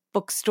or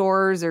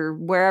bookstores or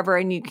wherever,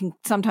 and you can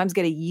sometimes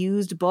get a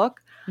used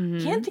book.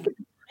 Can't think of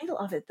the title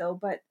of it though,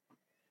 but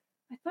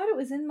I thought it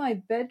was in my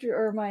bedroom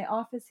or my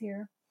office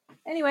here.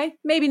 Anyway,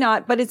 maybe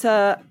not, but it's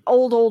a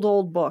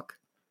old book.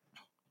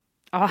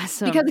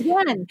 Awesome. Because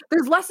again,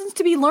 there's lessons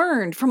to be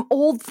learned from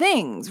old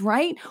things,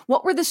 right?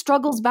 What were the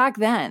struggles back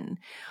then?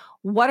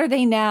 what are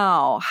they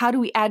now? How do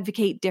we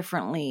advocate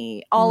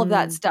differently? All of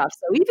that stuff.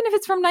 So even if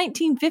it's from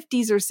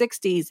 1950s or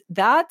 60s,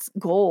 that's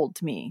gold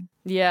to me.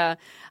 Yeah,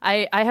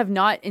 I have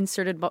not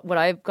inserted what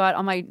I've got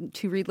on my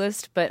to-read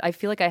list, but I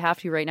feel like I have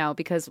to right now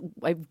because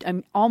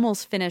I'm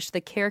almost finished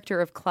The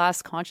Character of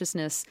Class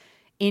Consciousness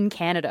in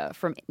Canada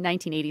from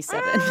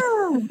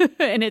 1987.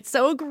 And it's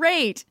so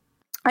great.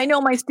 I know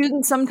my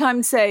students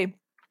sometimes say,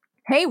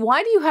 hey,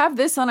 why do you have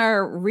this on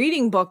our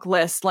reading book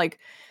list? Like,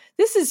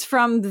 this is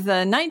from the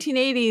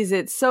 1980s.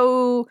 It's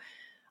so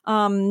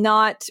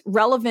not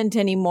relevant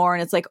anymore.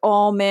 And it's like,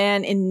 oh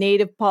man, in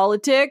Native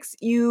politics,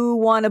 you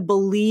want to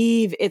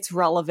believe it's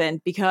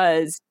relevant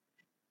because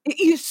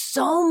there's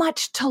so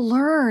much to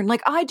learn.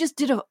 Like I just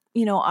did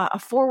a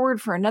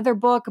foreword for another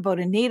book about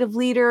a Native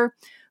leader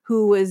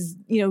who was,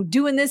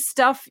 doing this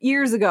stuff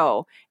years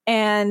ago.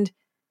 And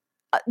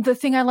the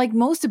thing I like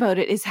most about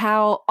it is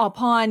how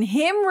upon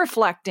him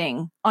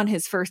reflecting on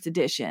his first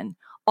edition,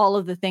 all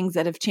of the things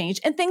that have changed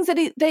and things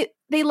that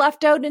they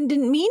left out and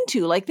didn't mean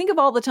to. Like think of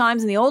all the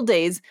times in the old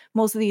days,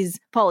 most of these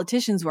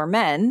politicians were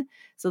men.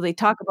 So they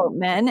talk about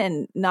men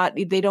and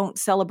they don't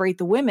celebrate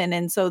the women.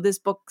 And so this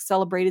book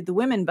celebrated the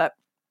women. But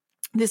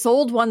this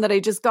old one that I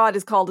just got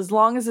is called As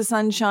Long as the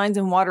Sun Shines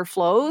and Water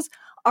Flows,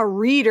 a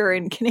reader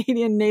in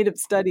Canadian Native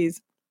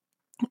Studies.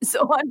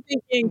 So I'm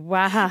thinking,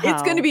 wow,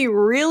 it's going to be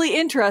really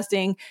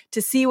interesting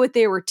to see what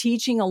they were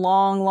teaching a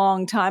long,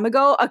 long time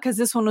ago, because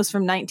this one was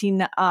from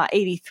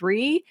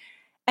 1983,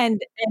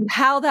 and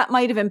how that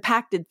might have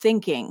impacted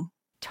thinking.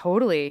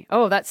 Totally.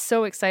 Oh, that's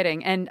so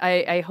exciting. And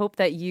I hope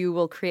that you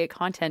will create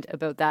content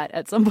about that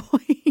at some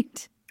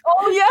point.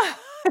 Oh, yeah.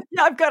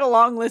 Yeah, I've got a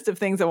long list of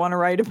things I want to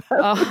write about.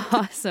 Oh,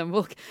 awesome.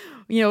 Well,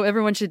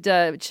 everyone should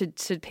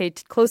pay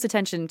close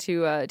attention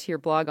to your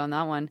blog on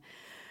that one.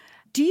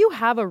 Do you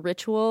have a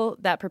ritual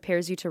that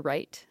prepares you to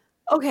write?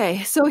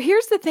 Okay, so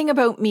here's the thing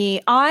about me.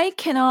 I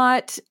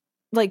cannot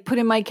put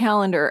in my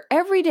calendar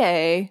every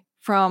day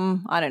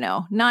from,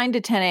 9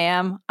 to 10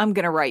 a.m., I'm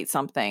going to write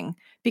something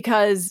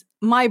because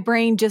my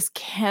brain just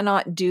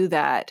cannot do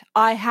that.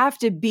 I have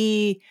to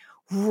be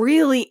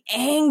really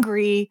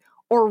angry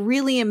or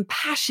really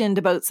impassioned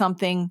about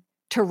something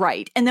to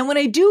write. And then when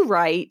I do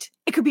write,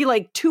 it could be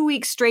 2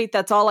 weeks straight.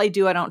 That's all I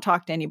do. I don't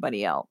talk to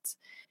anybody else.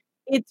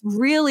 It's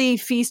really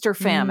feast or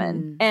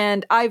famine.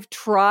 And I've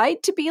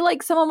tried to be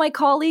like some of my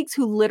colleagues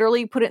who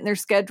literally put it in their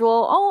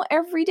schedule. Oh,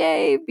 every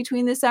day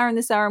between this hour and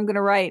this hour, I'm going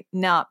to write.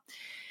 No.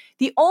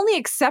 The only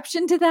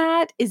exception to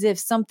that is if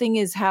something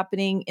is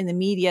happening in the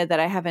media that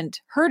I haven't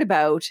heard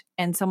about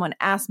and someone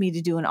asks me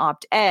to do an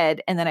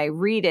op-ed and then I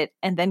read it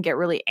and then get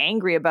really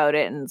angry about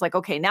it. And it's like,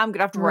 okay, now I'm going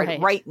to have to write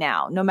it right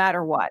now, no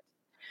matter what.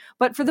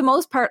 But for the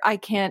most part, I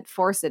can't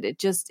force it.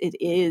 It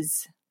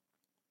is.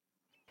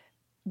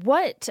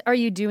 What are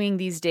you doing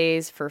these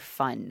days for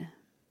fun?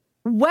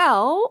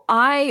 Well,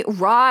 I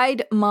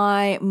ride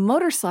my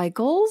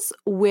motorcycles,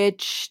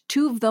 which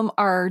 2 of them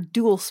are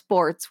dual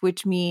sports,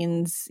 which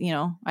means,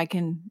 I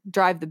can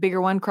drive the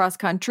bigger one cross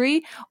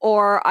country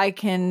or I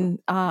can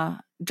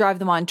drive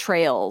them on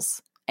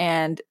trails.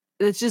 And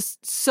it's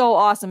just so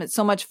awesome. It's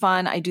so much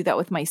fun. I do that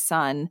with my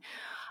son.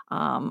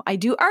 I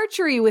do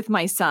archery with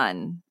my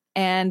son.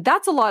 And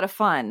that's a lot of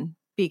fun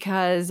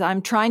because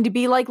I'm trying to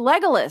be like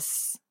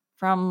Legolas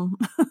from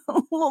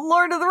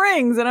Lord of the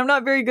Rings, and I'm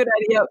not very good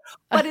at it yet,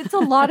 but it's a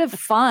lot of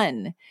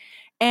fun.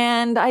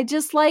 And I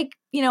just like,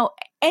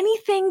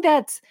 anything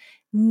that's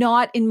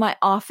not in my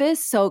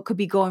office. So it could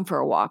be going for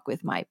a walk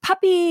with my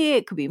puppy.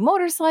 It could be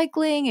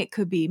motorcycling. It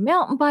could be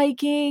mountain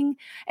biking.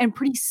 And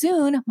pretty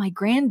soon, my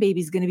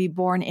grandbaby's going to be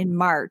born in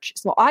March.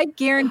 So I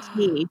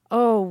guarantee,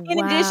 in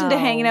addition to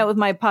hanging out with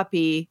my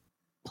puppy,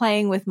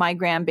 playing with my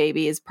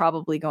grandbaby is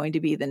probably going to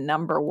be the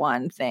number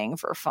one thing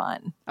for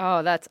fun.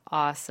 Oh, that's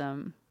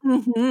awesome.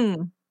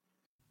 Mm-hmm.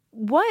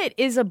 What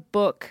is a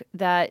book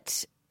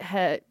that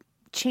had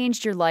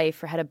changed your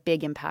life or had a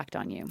big impact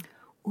on you?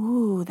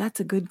 Ooh, that's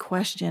a good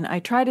question. I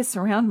try to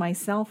surround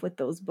myself with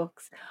those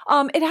books.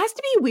 It has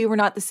to be We Were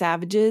Not the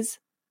Savages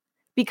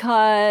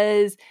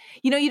because,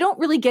 you don't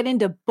really get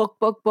into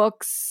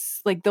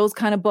books, like those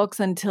kind of books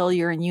until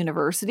you're in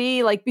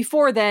university. Like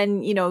before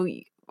then,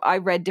 I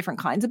read different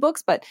kinds of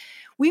books, but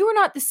We Were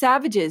Not the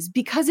Savages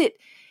because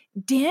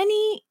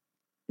Danny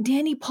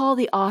Paul,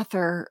 the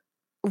author,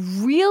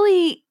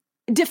 really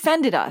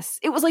defended us.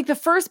 It was like the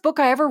first book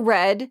I ever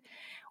read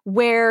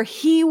where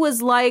he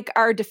was like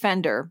our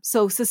defender.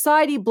 So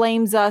society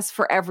blames us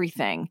for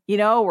everything.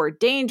 We're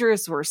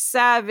dangerous, we're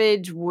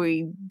savage,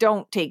 we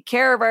don't take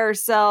care of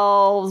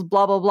ourselves,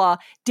 blah, blah, blah.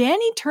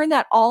 Danny turned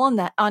that all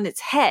on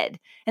its head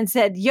and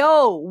said,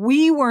 yo,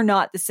 we were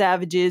not the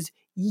savages.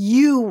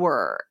 You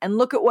were. And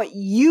look at what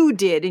you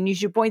did. And you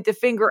should point the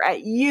finger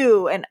at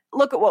you. And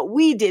look at what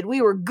we did.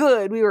 We were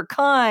good. We were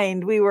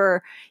kind. We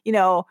were,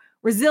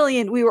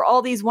 resilient. We were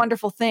all these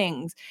wonderful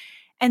things.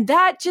 And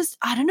that just,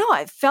 I don't know,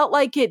 I felt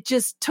like it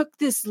just took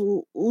this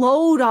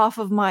load off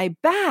of my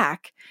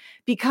back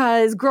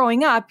because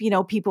growing up,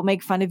 people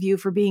make fun of you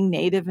for being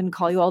Native and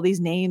call you all these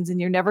names and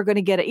you're never going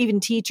to get it. Even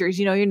teachers,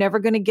 you're never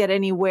going to get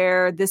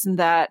anywhere, this and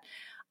that.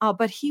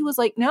 But he was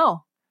like,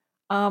 no,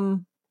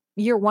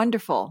 you're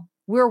wonderful.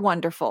 We're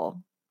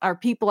wonderful. Our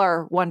people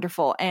are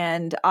wonderful,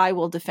 and I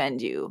will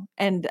defend you.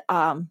 And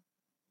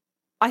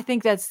I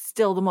think that's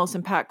still the most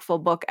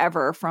impactful book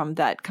ever from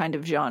that kind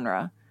of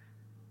genre.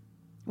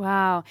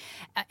 Wow.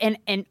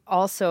 And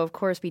also, of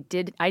course,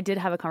 I did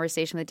have a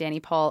conversation with Danny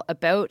Paul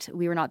about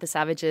We Were Not the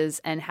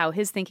Savages and how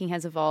his thinking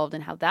has evolved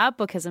and how that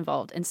book has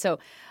evolved. And so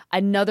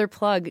another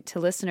plug to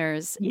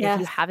listeners, Yes.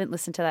 if you haven't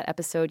listened to that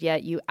episode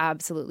yet, you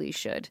absolutely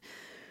should.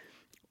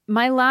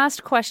 My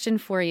last question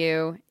for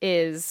you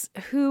is,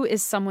 who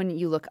is someone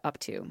you look up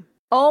to?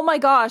 Oh my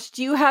gosh,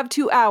 do you have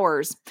 2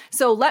 hours?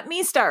 So let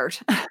me start.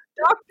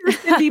 Dr.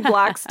 Cindy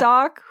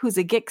Blackstock, who's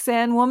a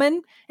Gixan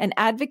woman, an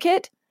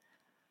advocate,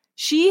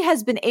 she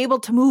has been able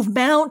to move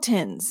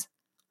mountains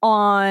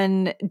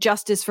on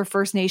justice for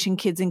First Nation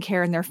kids in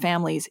care and their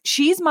families.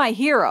 She's my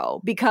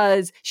hero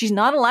because she's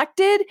not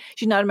elected.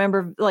 She's not a member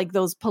of like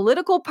those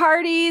political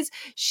parties.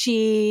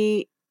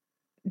 She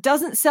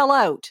doesn't sell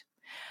out.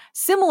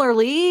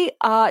 Similarly,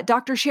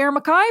 Dr. Cher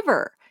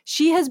McIver,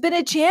 she has been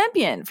a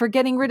champion for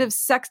getting rid of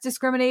sex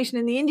discrimination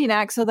in the Indian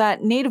Act so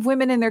that Native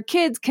women and their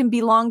kids can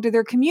belong to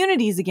their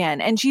communities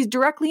again. And she's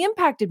directly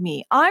impacted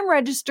me. I'm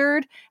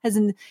registered as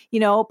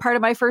part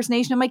of my First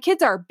Nation, and my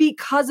kids are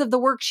because of the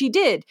work she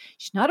did.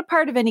 She's not a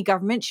part of any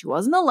government. She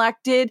wasn't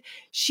elected.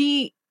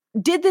 She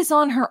did this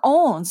on her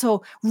own.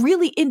 So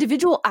really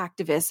individual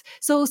activists.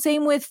 So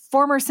same with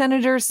former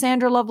Senator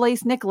Sandra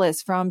Lovelace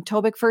Nicholas from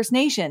Tobic First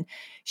Nation.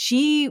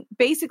 She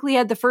basically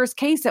had the first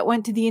case that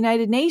went to the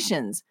United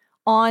Nations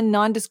on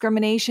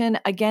non-discrimination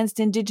against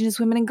Indigenous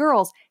women and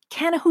girls.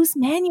 Kanahus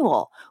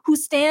Manuel, who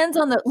stands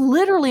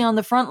literally on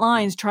the front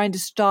lines trying to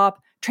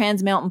stop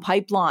Trans Mountain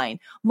Pipeline.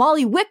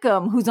 Molly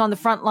Wickham, who's on the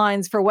front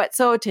lines for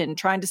Wet'suwet'en,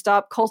 trying to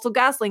stop Coastal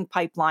GasLink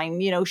Pipeline.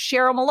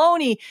 Cheryl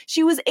Maloney,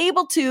 she was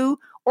able to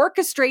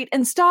orchestrate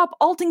and stop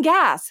Alton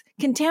Gas,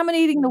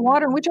 contaminating the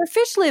water in which our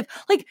fish live.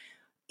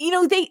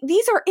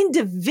 These are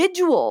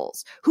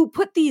individuals who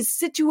put these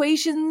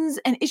situations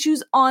and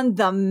issues on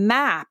the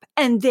map,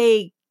 and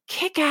they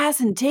kick ass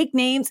and take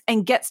names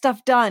and get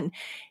stuff done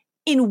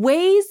in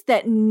ways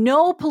that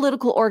no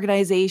political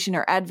organization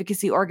or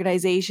advocacy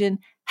organization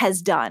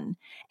has done.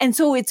 And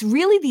so it's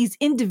really these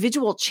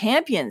individual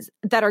champions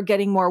that are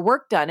getting more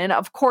work done. And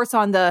of course,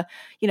 on the,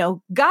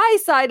 guy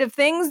side of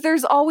things,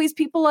 there's always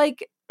people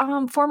like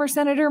former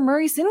Senator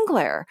Murray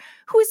Sinclair,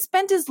 who has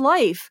spent his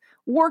life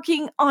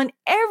working on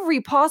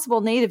every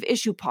possible Native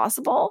issue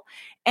possible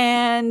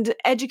and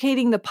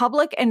educating the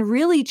public and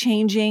really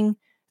changing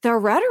the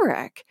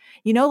rhetoric.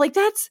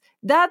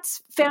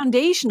 That's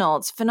foundational.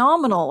 It's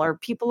phenomenal. Or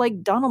people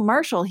like Donald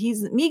Marshall,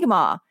 he's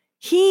Mi'kmaq.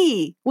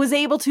 He was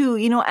able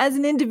to, as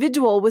an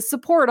individual with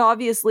support,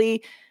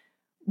 obviously,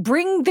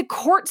 bring the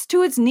courts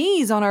to its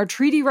knees on our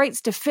treaty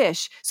rights to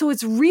fish. So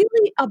it's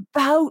really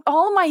about,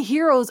 all of my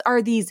heroes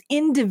are these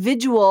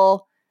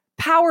individual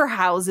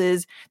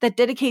powerhouses that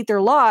dedicate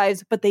their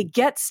lives, but they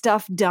get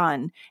stuff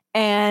done.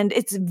 And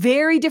it's a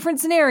very different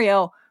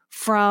scenario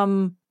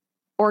from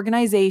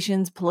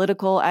organizations,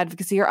 political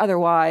advocacy or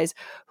otherwise,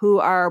 who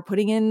are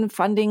putting in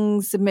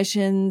funding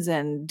submissions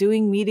and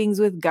doing meetings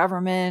with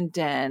government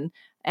and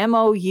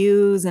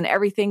MOUs and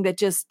everything that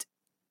just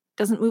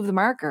doesn't move the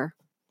marker.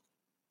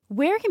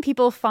 Where can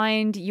people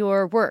find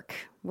your work?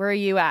 Where are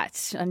you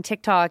at on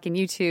TikTok and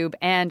YouTube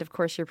and, of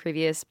course, your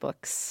previous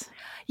books?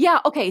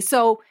 Yeah, okay.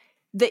 So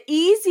the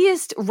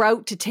easiest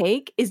route to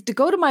take is to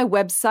go to my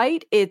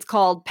website. It's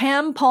called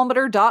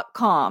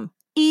pampalmater.com.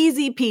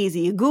 Easy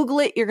peasy. You Google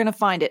it, you're going to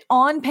find it.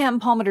 On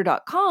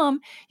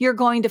pampalmater.com, you're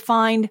going to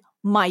find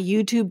my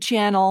YouTube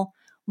channel,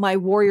 my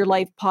Warrior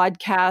Life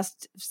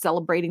podcast,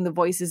 celebrating the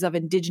voices of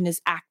Indigenous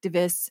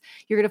activists.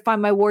 You're going to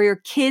find my Warrior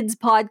Kids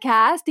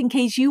podcast, in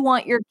case you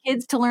want your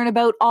kids to learn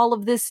about all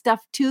of this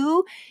stuff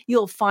too.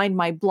 You'll find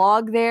my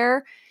blog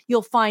there.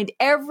 You'll find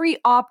every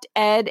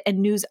op-ed and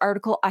news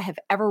article I have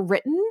ever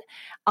written.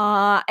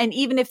 And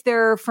even if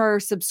they're for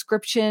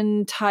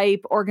subscription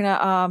type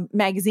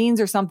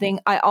magazines or something,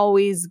 I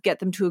always get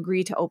them to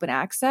agree to open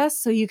access.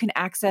 So you can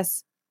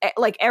access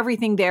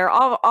everything there,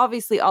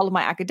 obviously all of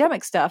my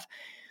academic stuff.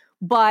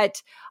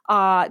 But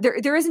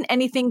there isn't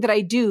anything that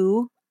I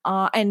do,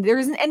 and there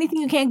isn't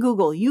anything you can't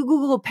Google. You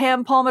Google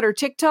Pam Palmater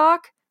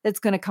TikTok, that's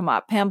going to come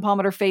up. Pam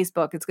Palmater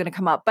Facebook, it's going to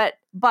come up.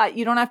 But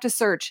you don't have to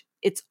search.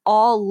 It's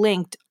all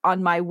linked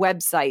on my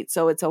website.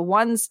 So it's a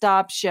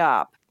one-stop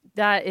shop.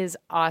 That is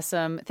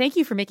awesome. Thank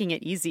you for making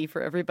it easy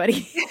for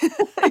everybody.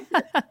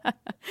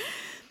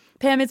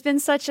 Pam, it's been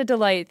such a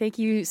delight. Thank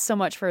you so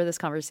much for this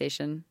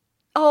conversation.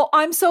 Oh,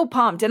 I'm so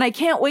pumped. And I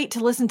can't wait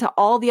to listen to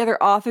all the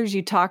other authors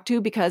you talk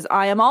to, because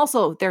I am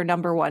also their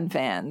number one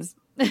fans.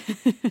 What's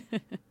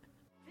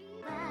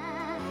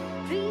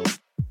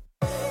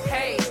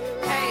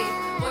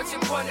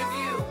your point of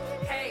view?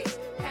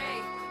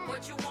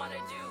 What you want to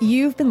do?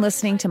 You've been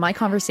listening to my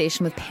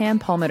conversation with Pam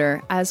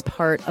Palmater as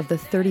part of the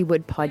 30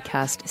 Wood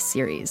podcast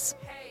series.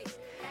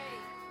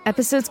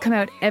 Episodes come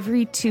out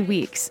every 2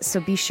 weeks, so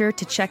be sure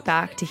to check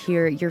back to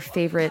hear your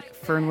favorite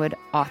Fernwood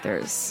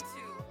authors.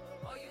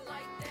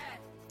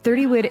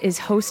 30 Wood is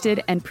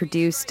hosted and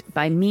produced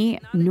by me,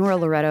 Nora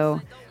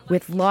Loretto,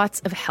 with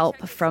lots of help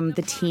from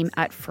the team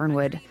at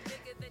Fernwood.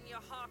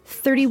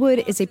 30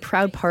 Wood is a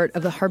proud part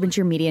of the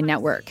Harbinger Media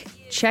Network.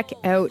 Check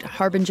out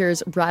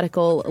Harbinger's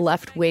radical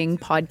left-wing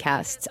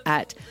podcasts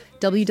at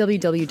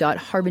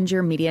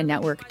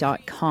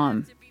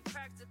www.harbingermedianetwork.com.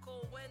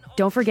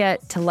 Don't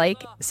forget to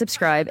like,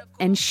 subscribe,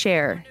 and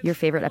share your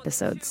favorite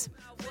episodes.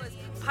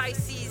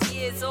 Pisces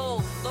years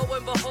old, lo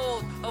and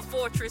behold, a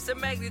fortress of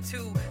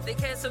magnitude they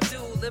can't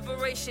subdue.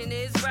 Liberation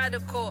is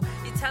radical.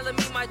 You're telling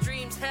me my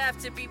dreams have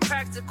to be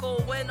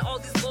practical when all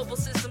these global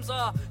systems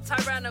are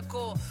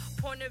tyrannical.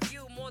 Point of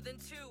view more than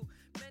two.